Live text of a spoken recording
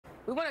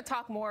We want to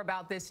talk more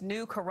about this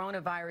new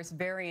coronavirus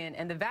variant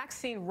and the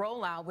vaccine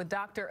rollout with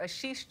Dr.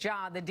 Ashish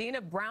Jha, the Dean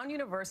of Brown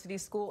University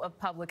School of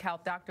Public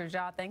Health. Dr.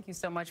 Jha, thank you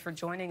so much for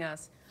joining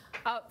us.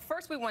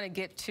 First, we want to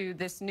get to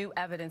this new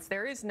evidence.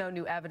 There is no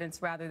new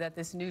evidence, rather, that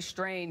this new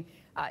strain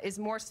is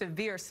more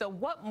severe. So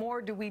what more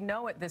do we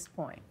know at this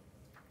point?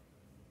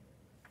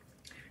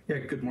 Yeah,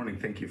 good morning.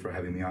 Thank you for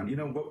having me on. You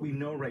know, what we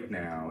know right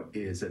now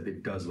is that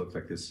it does look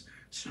like this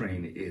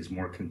strain is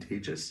more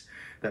contagious.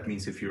 That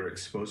means if you're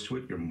exposed to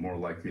it, you're more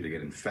likely to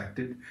get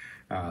infected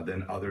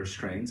than other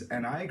strains.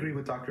 And I agree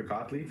with Dr.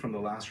 Gottlieb from the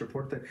last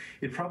report that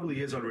it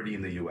probably is already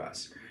in the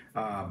U.S.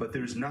 But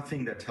there's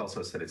nothing that tells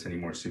us that it's any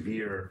more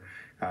severe,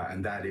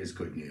 and that is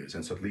good news.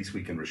 And so at least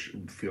we can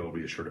feel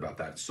reassured about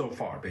that so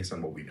far, based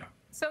on what we know.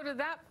 So to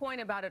that point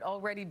about it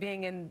already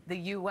being in the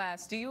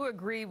U.S., do you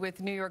agree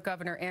with New York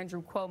Governor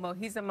Andrew Cuomo?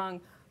 He's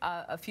among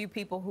a few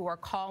people who are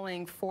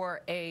calling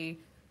for a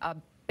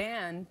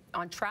ban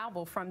on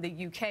travel from the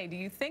U.K. Do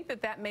you think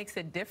that that makes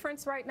a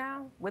difference right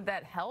now? Would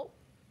that help?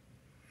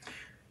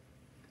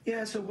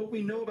 Yeah, so what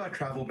we know about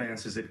travel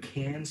bans is it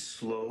can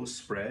slow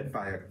spread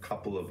by a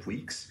couple of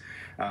weeks.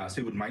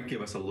 So it might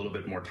give us a little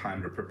bit more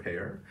time to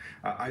prepare.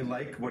 I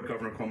like what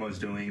Governor Cuomo is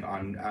doing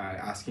on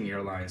asking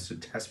airlines to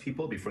test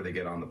people before they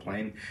get on the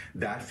plane.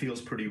 That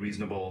feels pretty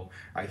reasonable.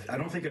 I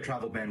don't think a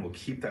travel ban will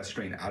keep that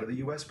strain out of the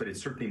U.S., but it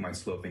certainly might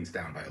slow things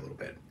down by a little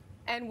bit.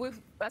 And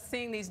with us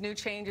seeing these new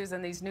changes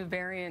and these new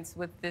variants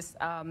with this,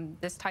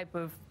 this type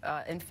of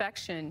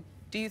infection,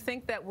 do you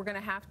think that we're going to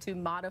have to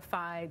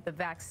modify the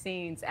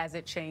vaccines as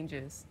it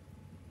changes?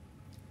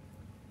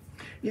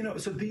 You know,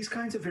 so these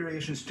kinds of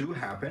variations do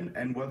happen,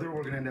 and whether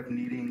we're going to end up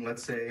needing,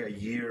 let's say, a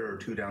year or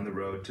two down the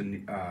road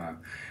to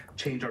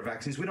change our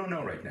vaccines, we don't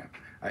know right now.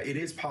 It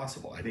is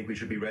possible. I think we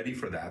should be ready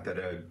for that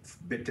a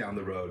bit down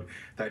the road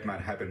that might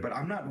happen. But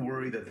I'm not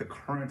worried that the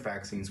current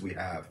vaccines we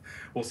have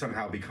will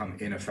somehow become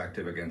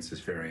ineffective against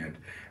this variant.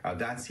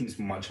 That seems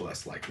much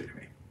less likely to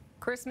me.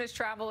 Christmas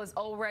travel is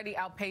already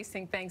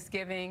outpacing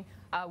Thanksgiving.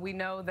 We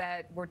know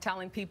that we're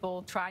telling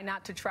people try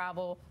not to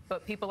travel,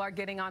 but people are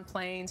getting on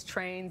planes,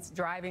 trains,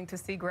 driving to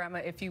see grandma,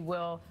 if you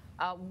will.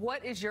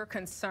 What is your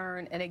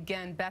concern, and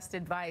again, best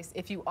advice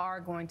if you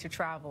are going to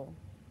travel?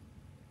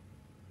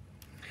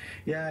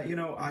 Yeah, you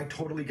know, I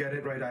totally get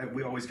it, right?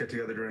 We always get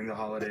together during the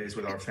holidays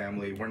with our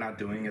family. We're not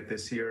doing it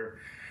this year.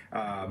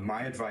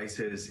 My advice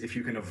is, if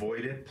you can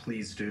avoid it,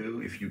 please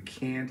do. If you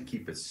can't,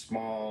 keep it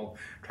small.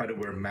 Try to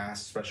wear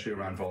masks, especially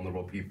around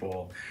vulnerable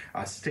people.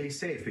 Stay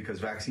safe, because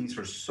vaccines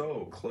are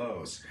so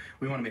close.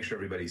 We want to make sure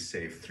everybody's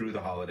safe through the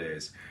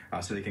holidays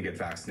so they can get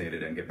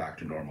vaccinated and get back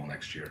to normal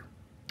next year.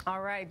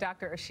 All right,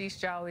 Dr. Ashish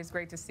Jha, always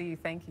great to see you.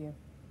 Thank you.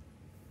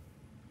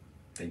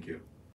 Thank you.